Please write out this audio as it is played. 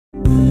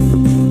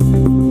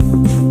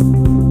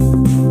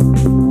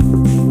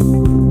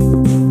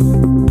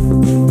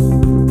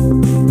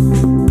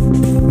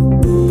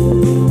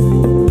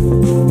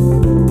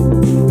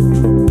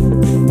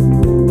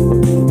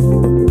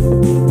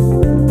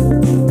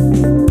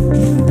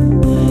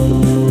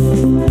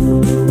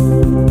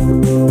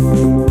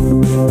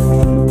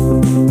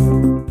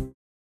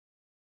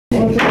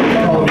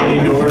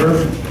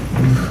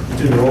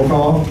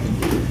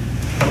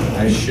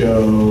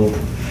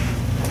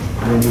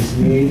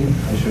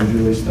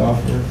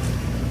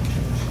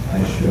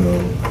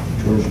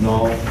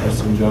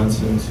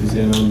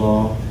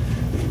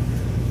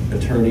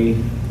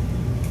Attorney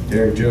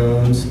Derek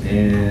Jones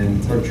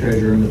and Clerk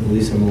Treasurer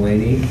Lisa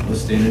Mullaney.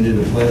 Let's stand and do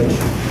the pledge.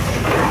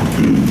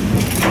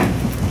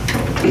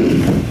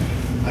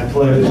 I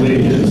pledge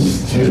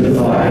allegiance to the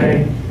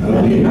flag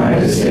of the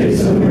United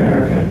States of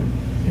America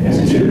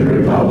and to the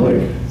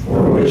republic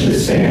for which it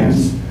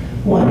stands,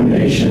 one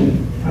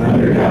nation,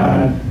 under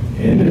God,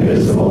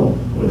 indivisible,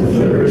 with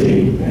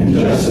liberty and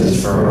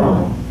justice for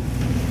all.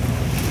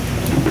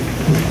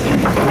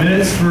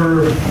 Minutes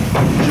for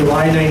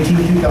July 19,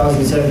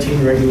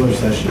 2017 regular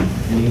session.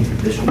 Any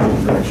additional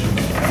corrections?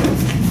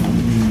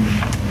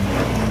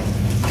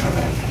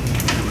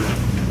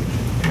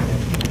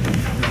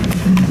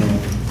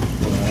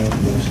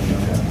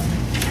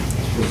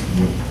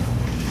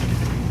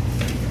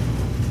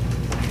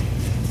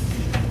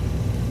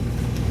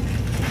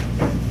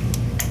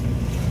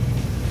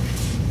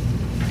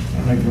 I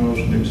make a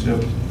motion to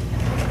accept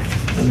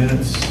the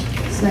minutes.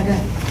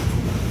 Second.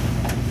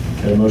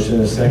 Got a motion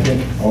and a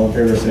second. All in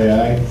favor say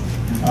aye.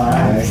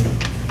 Aye.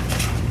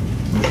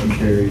 Motion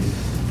carries.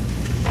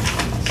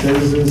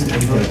 Citizens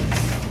input.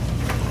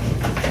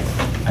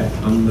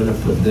 I'm going to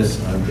put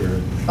this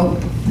under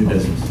new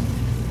business.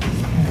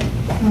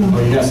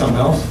 Oh, you got something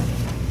else?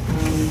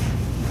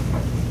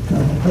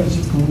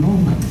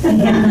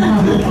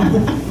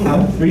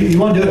 You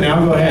want to do it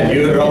now? Go ahead.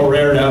 You're all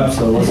reared up,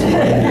 so let's go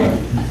ahead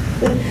and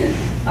do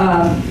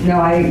it. No,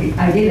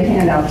 I gave a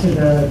handout to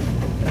the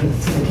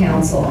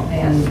council,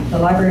 and the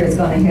library has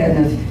gone ahead,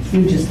 and if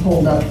you just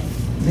hold up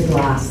the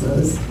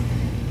glasses,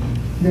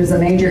 there's a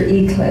major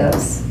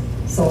eclipse,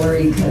 solar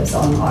eclipse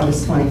on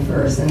August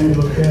 21st, and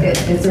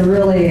it's a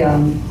really,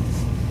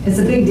 it's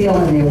a big deal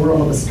in the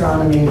world of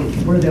astronomy.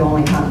 We're the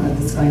only continent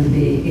that's going to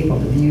be able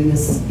to view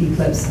this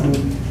eclipse, and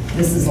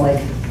this is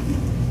like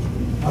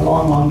a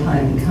long, long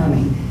time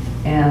coming.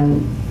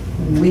 And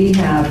we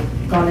have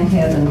gone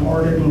ahead and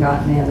ordered and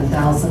gotten in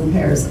 1,000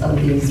 pairs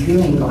of these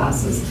viewing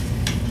glasses.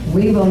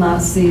 We will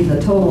not see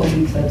the total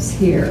eclipse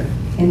here.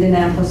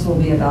 Indianapolis will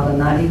be about a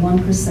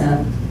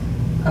 91%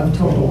 of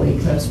total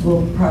eclipse.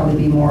 We'll probably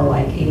be more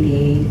like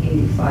 88,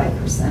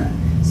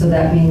 85%. So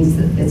that means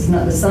that it's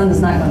not, the sun is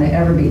not going to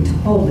ever be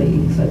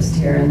totally eclipsed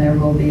here, and there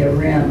will be a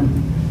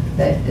rim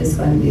that is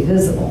going to be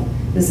visible.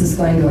 This is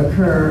going to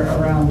occur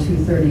around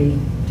 2:30,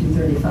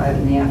 2:35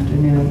 in the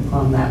afternoon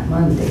on that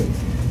Monday.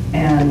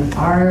 And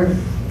our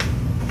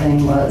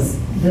thing was,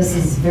 this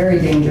is very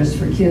dangerous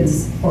for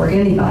kids or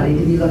anybody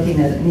to be looking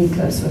at an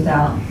eclipse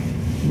without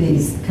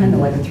these, kind of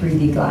like a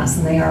 3D glass.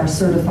 And they are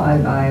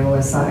certified by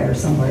OSI or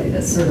somebody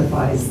that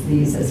certifies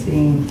these as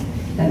being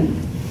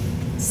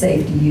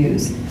safe to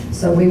use.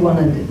 So we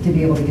wanted to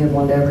be able to give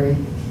one to every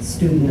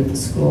student at the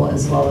school,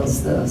 as well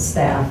as the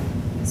staff,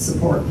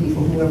 support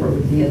people, whoever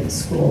would be at the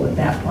school at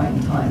that point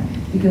in time,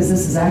 because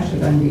this is actually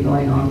going to be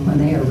going on when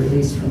they are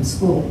released from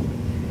school.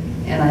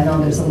 And I know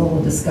there's a little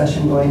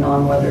discussion going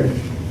on whether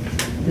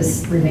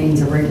this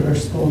remains a regular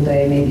school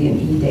day, maybe an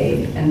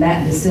E-day, and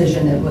that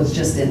decision, it was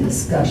just in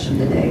discussion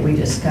today. We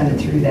just kind of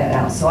threw that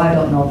out. So I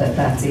don't know that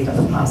that's even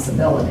a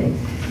possibility,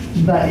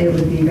 but it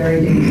would be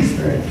very dangerous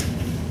for it.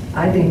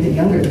 I think the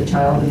younger the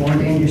child, the more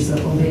dangerous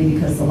it will be,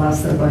 because the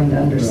less they're going to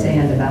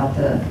understand about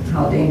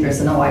how dangerous,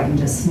 and oh, I can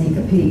just sneak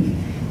a peek.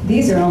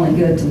 These are only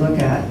good to look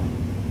at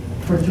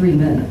for 3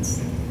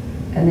 minutes,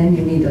 and then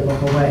you need to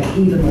look away,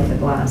 even with the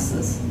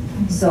glasses.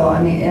 So,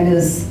 I mean, it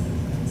is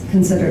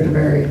considered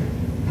very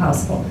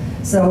possible.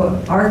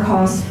 So our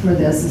cost for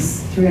this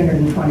is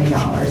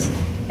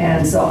 $320,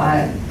 and so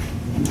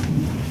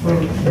for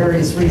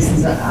various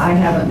reasons, I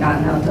haven't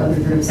gotten out to other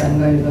groups. I'm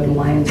going to go to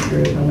Lions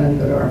Group, I'm going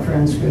to go to our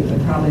Friends Group,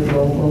 and probably the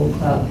Old Gold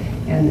Club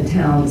and the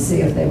town to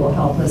see if they will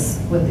help us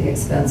with the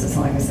expenses.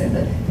 And like I said,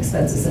 the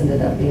expenses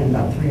ended up being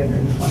about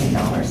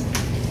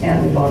 $320,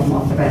 and we bought them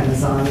off of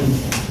Amazon. And,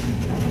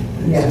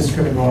 yeah. Is this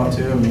going to go out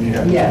too? I mean, you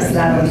have yes,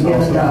 that would be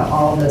given to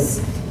all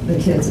the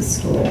kids at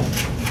school.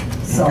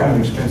 So, what kind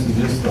of expenses is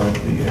this though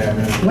that you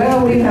have?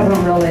 Well, we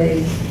haven't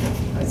really,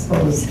 I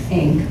suppose,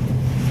 ink,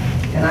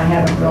 and I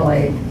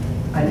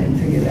didn't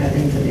figure that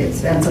into the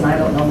expense, and I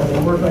don't know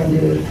whether we're going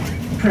to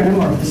print them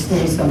or if the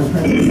school's going to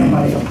print them.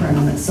 Somebody will print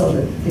them so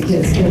that the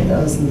kids get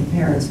those and the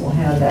parents will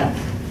have that.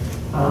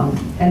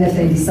 And if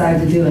they decide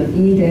to do an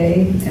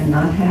E-day and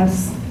not have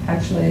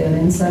actually an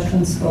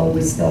in-session school,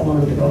 we still want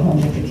them to go home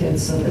with the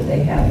kids so that they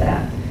have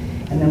that.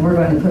 And then we're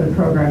going to put a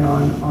program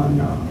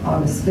on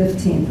August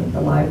 15th at the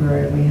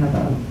library. We have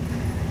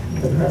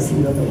the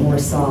president of the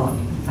Warsaw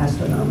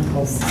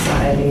Astronomical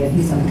Society, and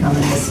he's going to come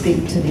in to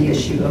speak to the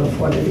issue of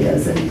what it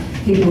is. And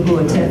people who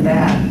attend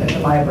that at the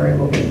library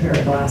will get a pair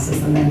of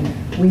glasses, and then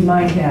we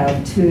might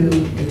have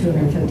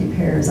 250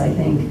 pairs, I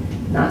think,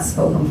 not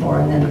spoken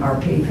for, and then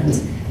our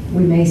patrons,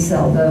 we may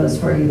sell those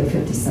for either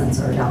 50 cents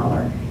or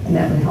 $1, and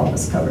that would help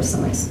us cover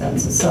some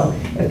expenses. So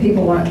if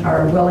people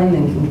are willing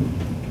and can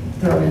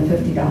throw in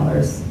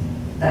 $50,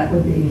 that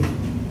would be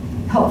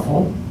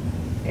helpful.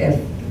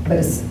 But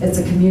it's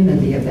a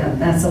community event.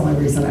 That's the only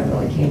reason I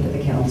really came to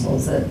the council,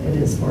 is that it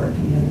is for a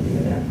community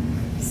event.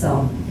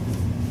 So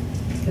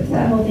if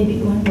that, When will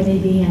they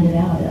be handed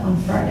out? On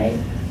Friday?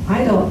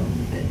 I don't,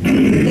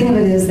 the thing of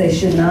it is they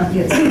should not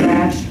get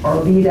scratched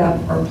or beat up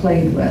or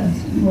played with.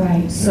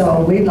 Right.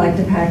 So we'd like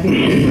to package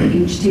it for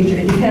each teacher.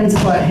 It depends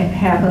what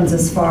happens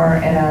as far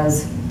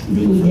as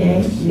The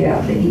E-Day?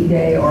 yeah, the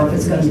E-Day, or if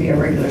it's going to be a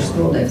regular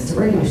school day. If it's a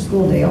regular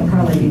school day, it'll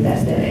probably be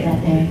that day.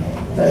 That day.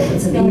 But if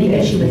it's an The only E-day,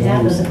 issue with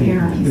that was the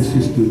parents Let's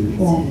just do this.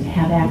 won't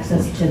have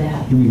access to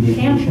that Can we make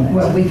a motion? pamphlet.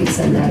 well, we could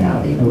send that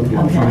out even Okay.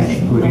 on Okay, Friday.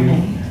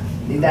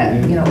 okay.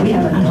 That, you know, we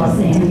haven't I'm talked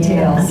just in saying,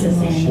 yeah, I'm details. just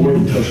saying. Wait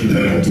until she's The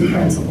there. two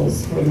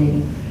principals were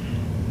meeting.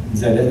 Is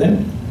that it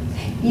then?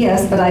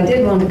 Yes, but I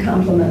did want to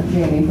compliment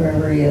Jamie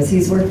wherever he is.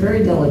 He's worked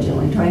very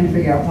diligently trying to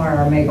figure out why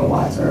our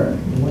megawatts are,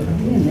 what are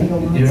we in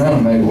megawatts? You're not a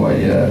megawatt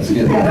yet, it's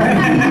getting.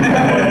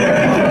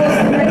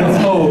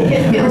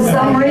 For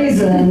some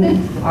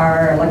reason,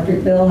 our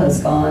electric bill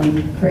has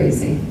gone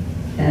crazy,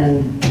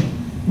 and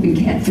we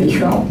can't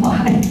figure out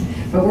why,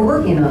 but we're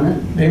working on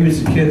it. Maybe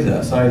it's the kids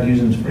outside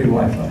using free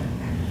Wi-Fi.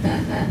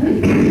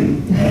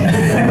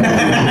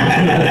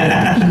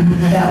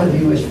 That would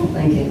be wishful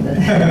thinking, but.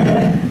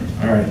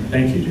 All right,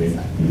 thank you, Jay. Go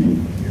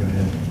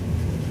ahead.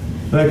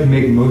 I'd like to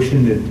make a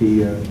motion that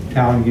the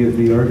town give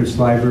the Argos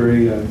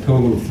Library a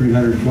total of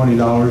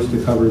 $320 to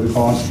cover the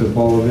cost of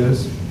all of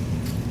this.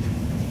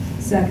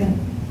 Second.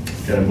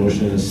 Got a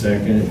motion and a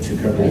second to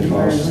cover the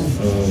cost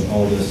of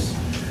all this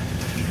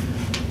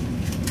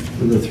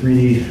for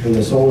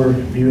the solar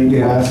viewing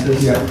Yeah,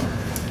 glasses. yeah.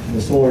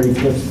 The solar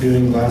eclipse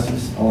viewing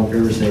glasses. All in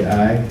favor say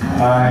aye.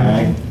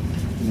 Aye.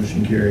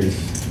 Motion carries.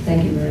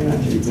 Thank you very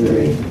much. It's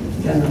very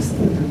generous of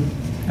them.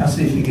 I'll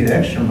see if you get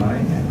extra money.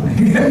 I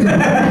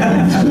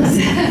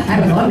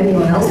haven't want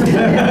anyone else to do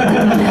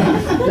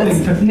that.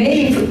 That's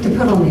maybe to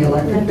put on the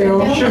electric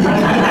bill.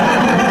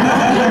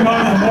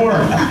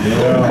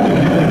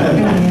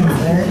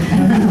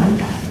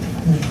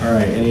 All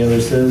right, any other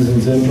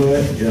citizens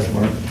input? Yes,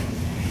 Mark?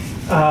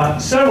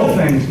 Several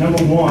things.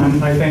 Number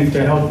one, I think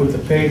to help with the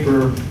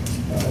paper,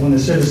 when the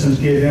citizens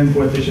give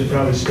input, they should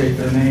probably state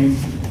their name.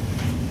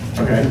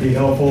 That would be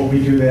helpful. We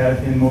do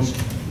that in most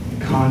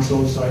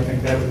consoles, so I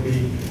think that would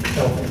be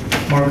helpful.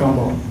 Mark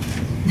Umball.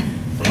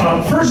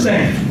 First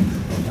thing,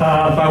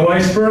 my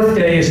wife's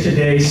birthday is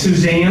today.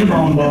 Suzanne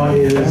Umball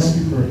is.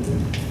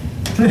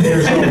 Are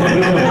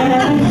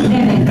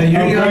you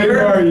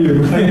younger? Are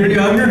you? Are you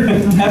younger?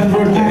 Happy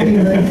birthday.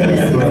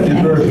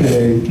 Happy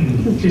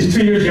birthday. She's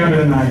 2 years younger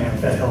than I am,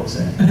 if that helps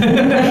it.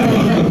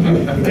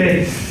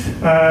 Okay,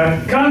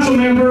 council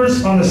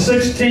members, on the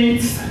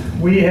 16th,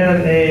 we have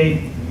a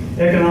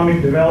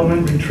economic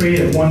development retreat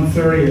at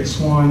 1:30 at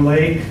Swan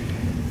Lake.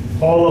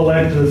 All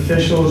elected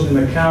officials in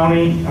the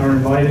county are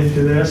invited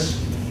to this,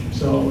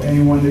 so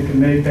anyone that can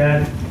make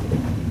that,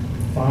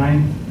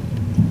 fine.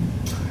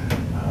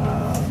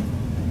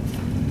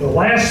 The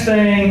last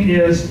thing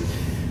is,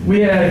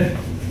 we had a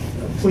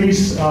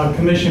police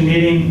commission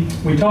meeting.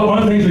 One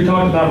of the things we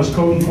talked about was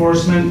code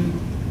enforcement,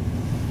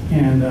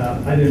 and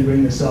I didn't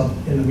bring this up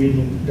in the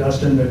meeting,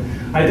 Dustin, but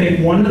I think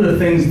one of the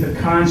things the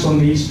council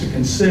needs to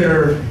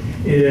consider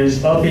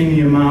is upping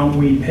the amount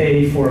we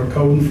pay for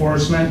code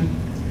enforcement.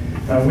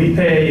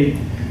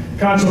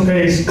 Council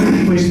pays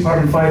police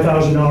department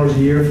 $5,000 a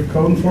year for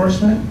code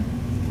enforcement.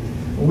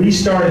 We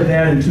started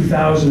that in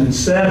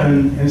 2007,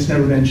 and it's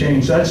never been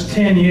changed. So that's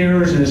 10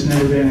 years, and it's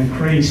never been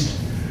increased.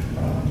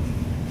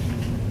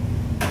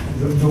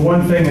 The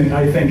one thing that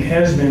I think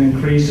has been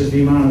increased is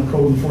the amount of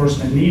code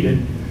enforcement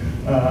needed.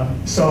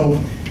 So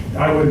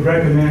I would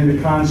recommend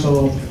the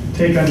council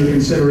take under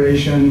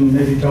consideration,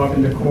 maybe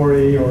talking to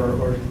Corey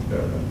or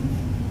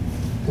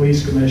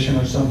police commission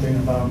or something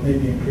about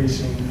maybe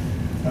increasing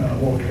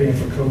what we're paying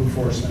for code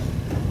enforcement.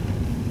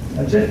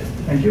 That's it.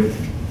 Thank you.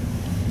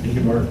 Thank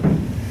you, Mark.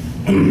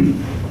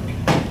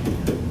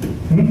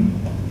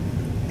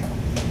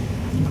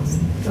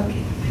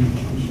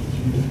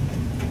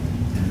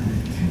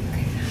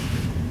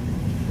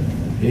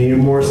 Any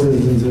more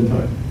citizens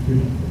input?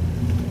 We're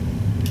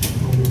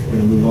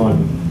gonna move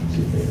on.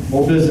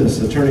 Old business,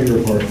 attorney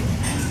report.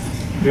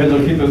 You guys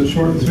will keep it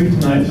short and sweet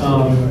tonight.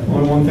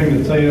 Only one thing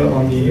to tell you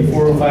on the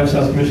 405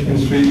 South Michigan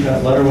Street,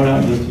 that letter went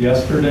out just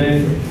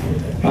yesterday.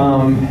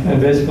 And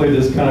basically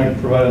just kind of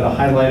provided a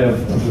highlight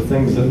of the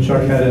things that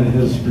Chuck had in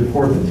his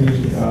report that he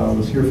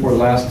was here for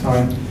last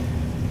time.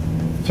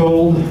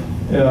 Told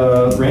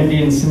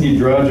Randy and Cindy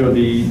Drudge are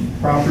the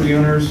property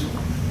owners,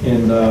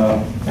 and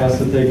asked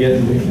that they get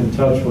in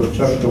touch with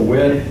Chuck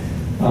DeWitt.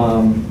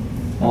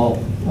 I'll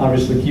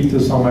obviously keep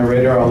this on my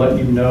radar. I'll let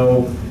you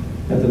know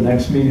at the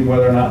next meeting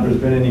whether or not there's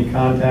been any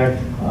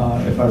contact,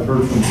 if I've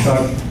heard from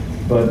Chuck,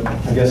 but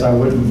I guess I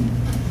wouldn't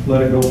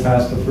let it go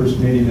past the first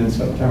meeting in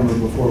September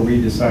before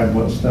we decide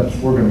what steps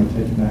we're going to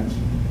take next.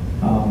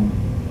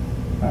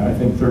 I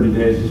think 30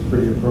 days is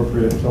pretty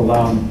appropriate to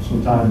allow them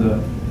some time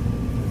to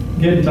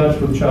get in touch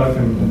with Chuck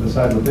and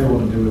decide what they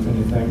want to do with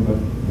anything, but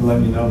let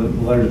me know that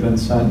the letter's been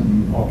sent,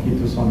 and I'll keep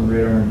this on the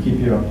radar and keep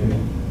you updated.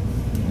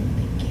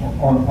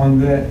 On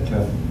that,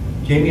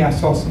 Jamie, I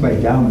saw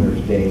somebody down there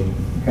today,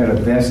 had a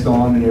vest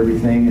on and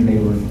everything, and they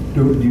were,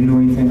 do you know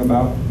anything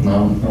about?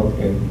 No.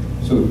 Okay.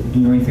 So do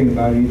you know anything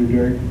about it either,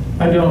 Derek?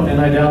 I don't, and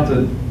I doubt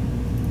that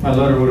my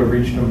letter would have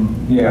reached them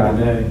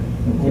today.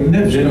 Well,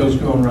 NIPSCO's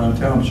going around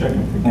town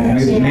checking for Well,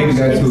 gas. maybe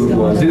that's who it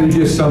was. It was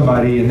just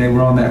somebody, and they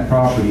were on that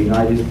property, and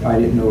I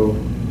didn't know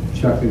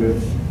if Chuck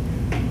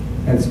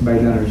had somebody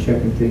down there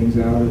checking things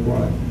out or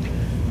what.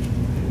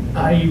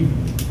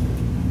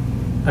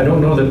 I don't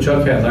know that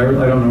Chuck has. I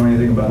don't know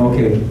anything about it.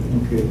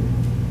 Okay.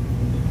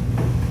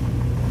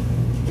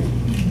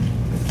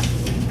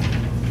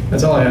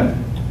 That's all I have.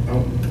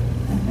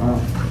 Wow.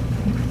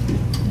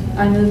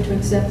 I move to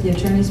accept the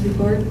attorney's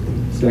report.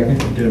 Second?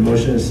 Get a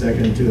motion and a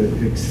second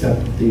to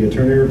accept the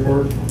attorney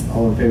report.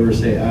 All in favor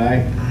say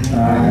aye.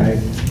 Aye.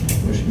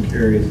 Motion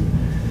carries.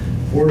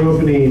 Board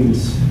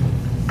openings,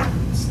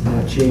 it's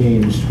not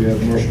changed. We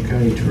have Marshall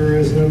County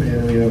Tourism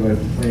and we have a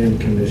Plan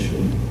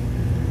Commission.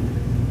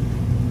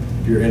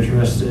 If you're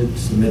interested,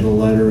 submit a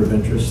letter of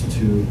interest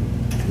to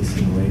this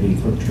lady,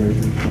 clerk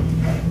treasurer.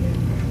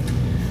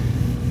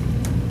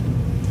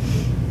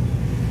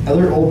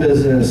 Other old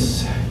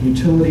business,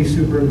 utility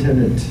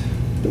superintendent.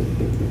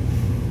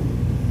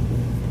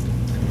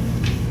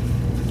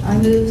 I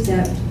move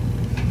that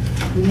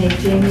we make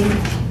Jamie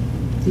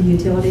the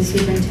utility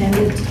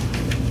superintendent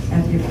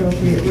at the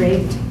appropriate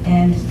rate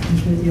and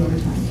include the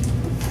overtime.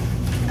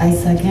 I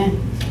second.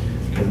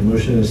 Got a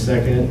motion and a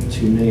second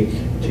to make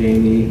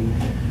Jamie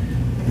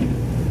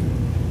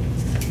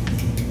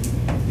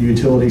the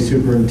utility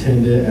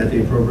superintendent at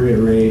the appropriate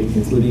rate,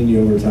 including the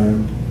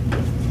overtime.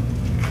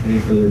 Any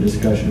further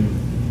discussion?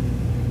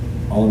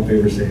 All in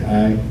favor say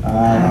aye.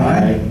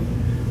 Aye.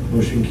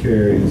 Motion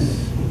carries.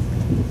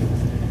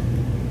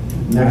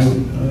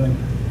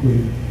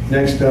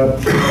 Next up,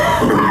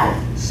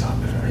 this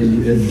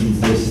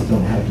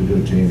don't have to do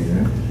with Jamie,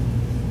 right?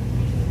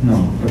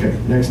 No. Okay,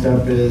 next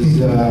up is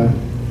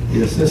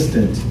the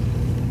assistant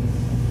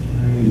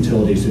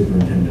utility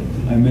superintendent.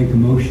 I make a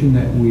motion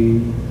that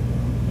we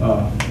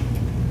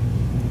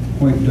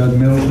appoint Doug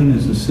Middleton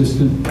as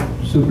assistant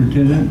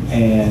superintendent,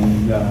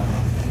 and the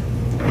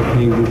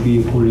pay would be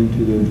according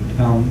to the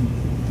town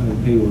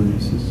pay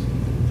ordinances.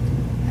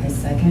 I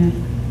second.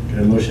 Got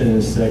a motion and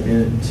a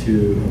second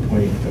to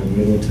appoint Doug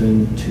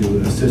Middleton to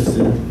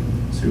assistant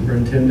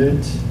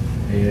superintendent,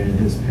 and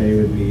his pay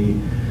would be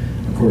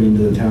according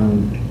to the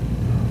town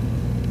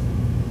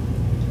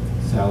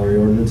salary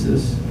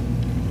ordinances.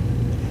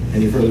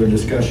 Any further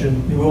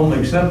discussion? You willing to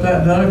accept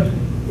that, Doug?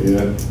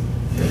 Yeah.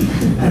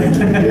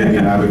 Jamie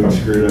and I've been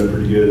screwed up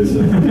pretty good, so.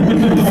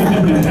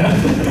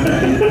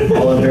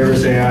 All in favor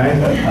say aye.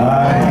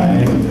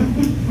 Aye.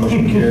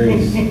 Motion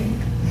carries.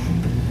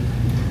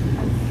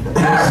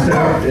 Next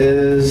up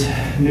is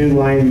new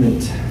lineman.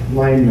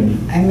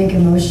 I make a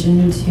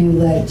motion to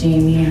let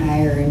Jamie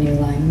hire a new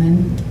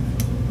lineman.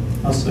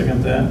 I'll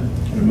second that.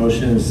 Got a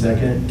motion and a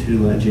second to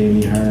let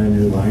Jamie hire a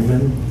new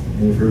lineman.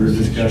 Any further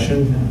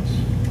discussion?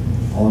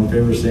 All in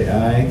favor say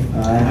aye.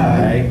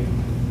 Aye.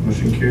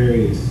 Motion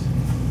carries.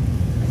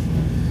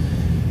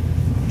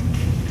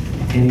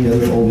 Any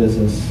other old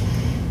business?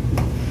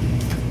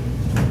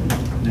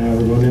 Now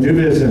we're going to new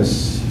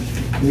business.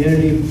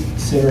 Community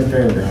Center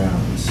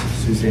Fairgrounds.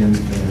 Suzanne's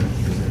going to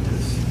present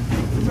this.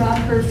 Rob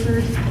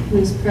Herford, who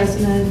is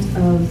president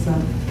of the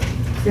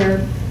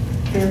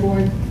Fair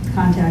Board,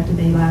 contacted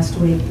me last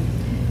week.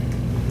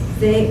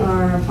 They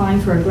are applying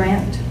for a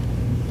grant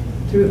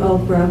through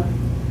Oprah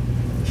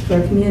for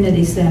a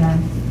community center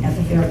at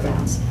the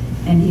fairgrounds.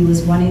 And he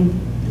was wanting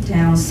the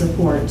town's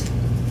support.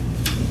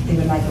 They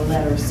would like a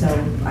letter, so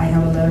I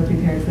have a letter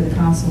prepared for the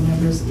council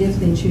members if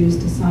they choose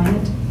to sign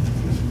it.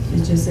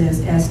 It just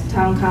says, as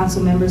town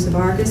council members of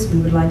Argos, we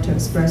would like to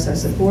express our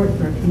support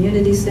for a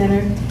community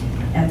center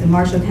at the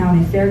Marshall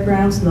County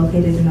Fairgrounds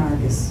located in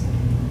Argos.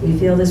 We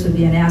feel this would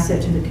be an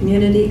asset to the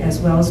community as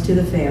well as to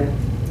the fair.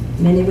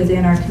 Many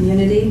within our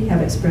community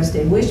have expressed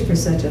a wish for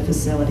such a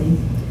facility,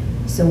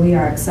 so we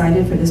are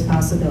excited for this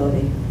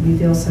possibility. We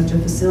feel such a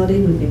facility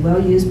would be well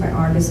used by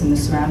Argos and the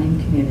surrounding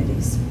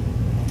communities.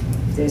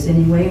 If there's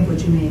any way in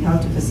which you may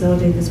help to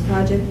facilitate this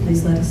project,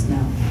 please let us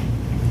know.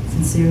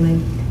 Sincerely,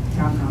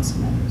 town council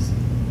members.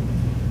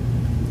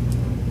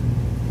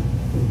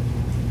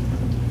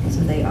 So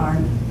they are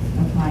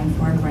applying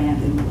for a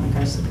grant and would like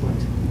our support.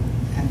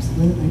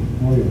 Absolutely.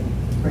 Oh, yeah.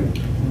 Great.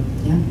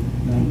 Yeah.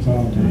 No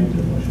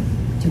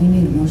problem. Do we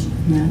need a motion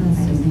from that? Yes.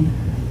 I don't think.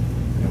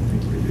 I don't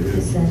think we do.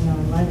 It says on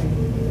the letter you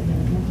do it,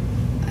 doesn't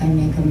I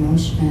make a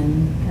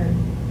motion. it?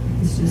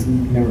 It's just,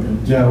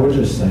 Yeah, we'll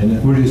just sign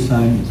it. We're just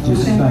signing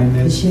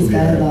Okay. this. She's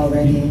got it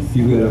already.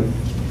 You got a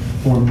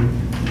form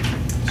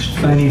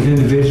sign these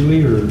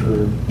individually, or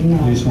you No.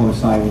 just want to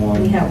sign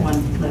one? We have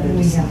one letter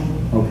to sign.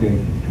 Okay.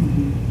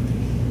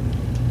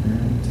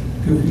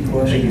 Goofy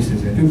question. Thank you,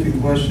 Suzanne. Goofy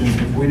question.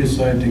 If we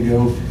decide to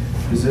go,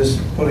 is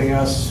this putting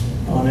us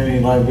on any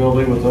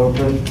liability with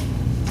Oakland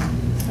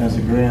as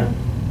a grant?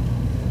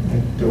 I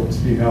don't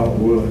see how it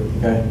would.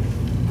 Okay.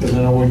 Because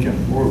I know we're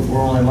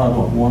only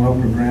allowed one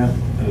Oakland grant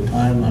at a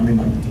time. I mean,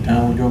 like the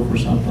town would go for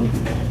something.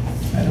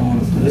 I don't want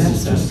to. This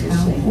is just a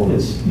support.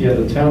 Yeah,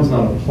 the town's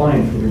not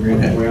applying for the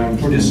grant. Okay. the way I'm-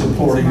 We're just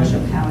supporting it.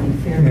 Marshall County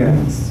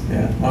Fairgrounds.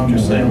 Yeah, I'm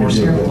just saying we're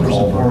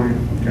supporting.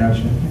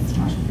 Gotcha. That's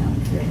Marshall County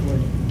Fair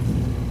Board.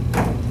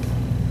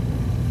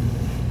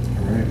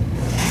 All right.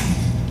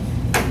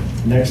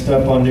 Next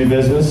up on new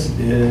business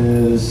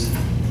is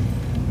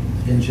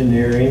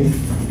engineering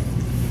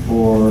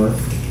for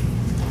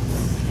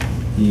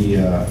the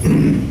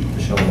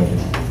Shell building.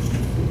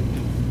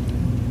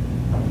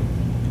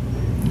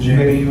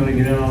 Jamie, you want to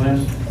get in on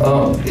this?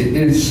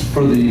 It's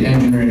for the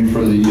engineering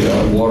for the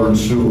water and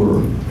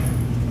sewer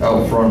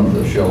out front of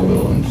the Shell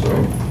building, so,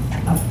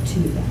 Up to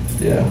that.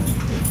 yeah.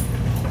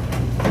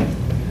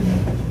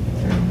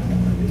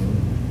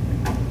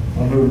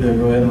 I'll move to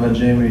go ahead and let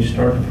Jamie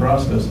start the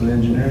process of the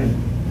engineering.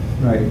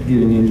 Right,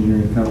 get an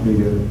engineering company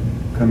to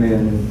come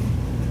in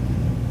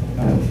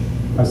and,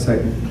 a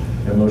second.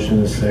 A motion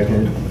is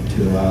second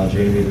to allow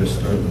Jamie to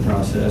start the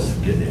process,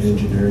 get an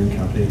engineering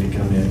company to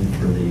come in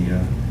for the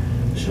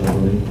Shell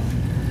building.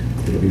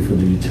 It'll be for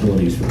the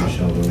utilities for the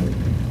Shell building.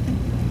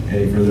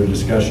 Any further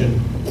discussion?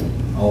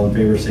 All in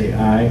favor say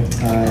aye.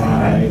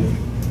 Aye.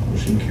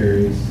 Motion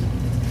carries.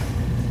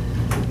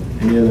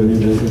 Any other new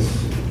business?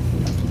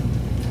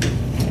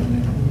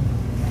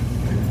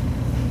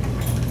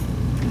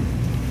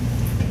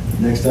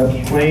 Next up,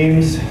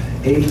 claims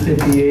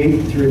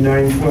 858 through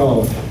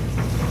 912.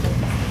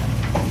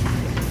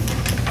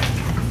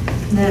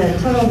 The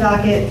total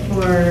docket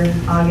for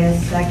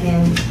August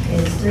 2nd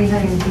is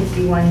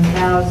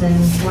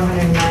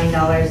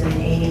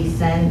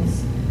 $351,409.80.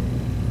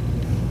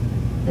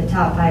 The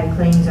top 5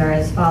 claims are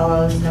as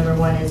follows. Number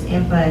 1 is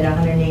IMPA at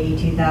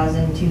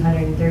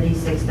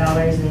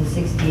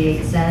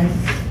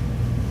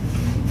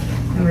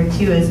 $182,236.68. Number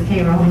 2 is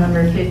payroll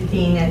number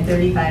 15 at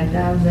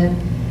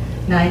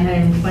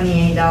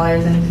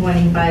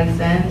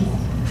 $35,928.25.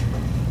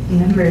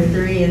 Number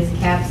 3 is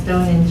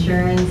Capstone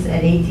Insurance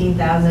at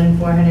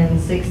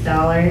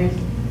 $18,406.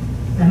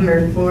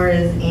 Number 4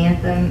 is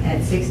Anthem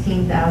at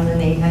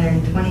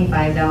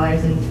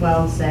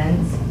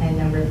 $16,825.12. And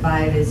number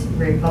 5 is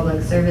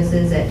Republic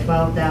Services at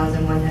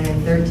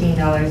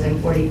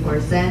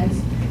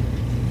 $12,113.44.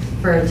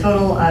 For a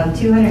total of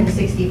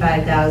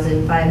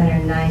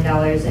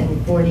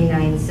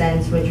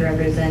 $265,509.49, which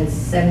represents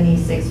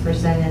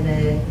 76% of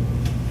the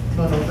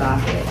total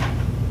docket.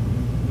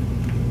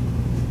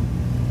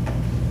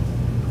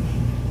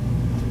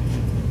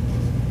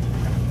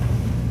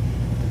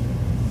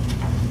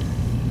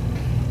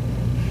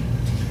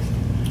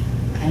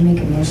 I make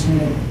a motion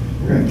to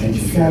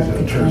accept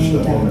the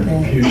claim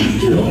docket.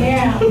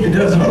 Yeah. It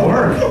doesn't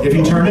work. If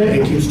you turn it,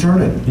 it keeps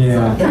turning.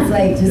 Yeah. It's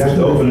like You have to just,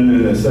 open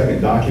it in a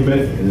second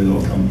document, and then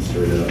it'll come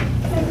straight up.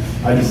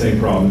 I had the same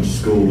problem in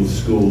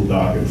school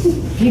dockets.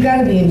 you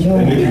gotta be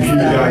enjoying And the this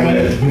computer stuff, got right?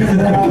 lit. Computer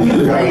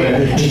got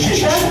lit.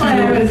 That's why I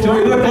was Do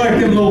we look like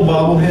them little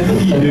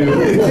bobbleheads? You do.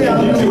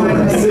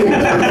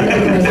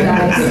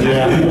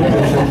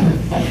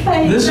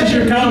 This is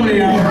your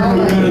comedy hour.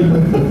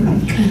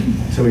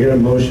 So we got a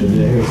motion,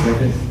 did I hear a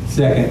second?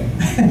 Second.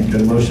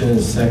 Got a motion and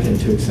a second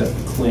to accept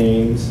the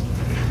claims.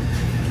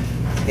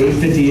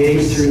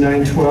 858 through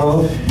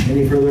 912.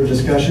 Any further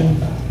discussion?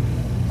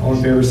 All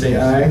in favor say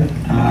aye.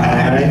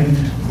 Aye.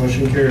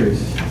 Motion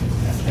carries.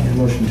 And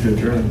motion to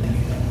adjourn.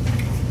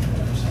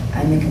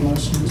 I make a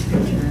motion to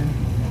adjourn.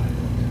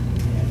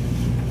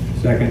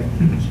 Second.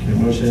 Got a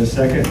motion and a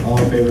second. All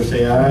in favor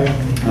say aye.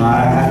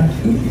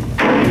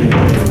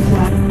 Aye.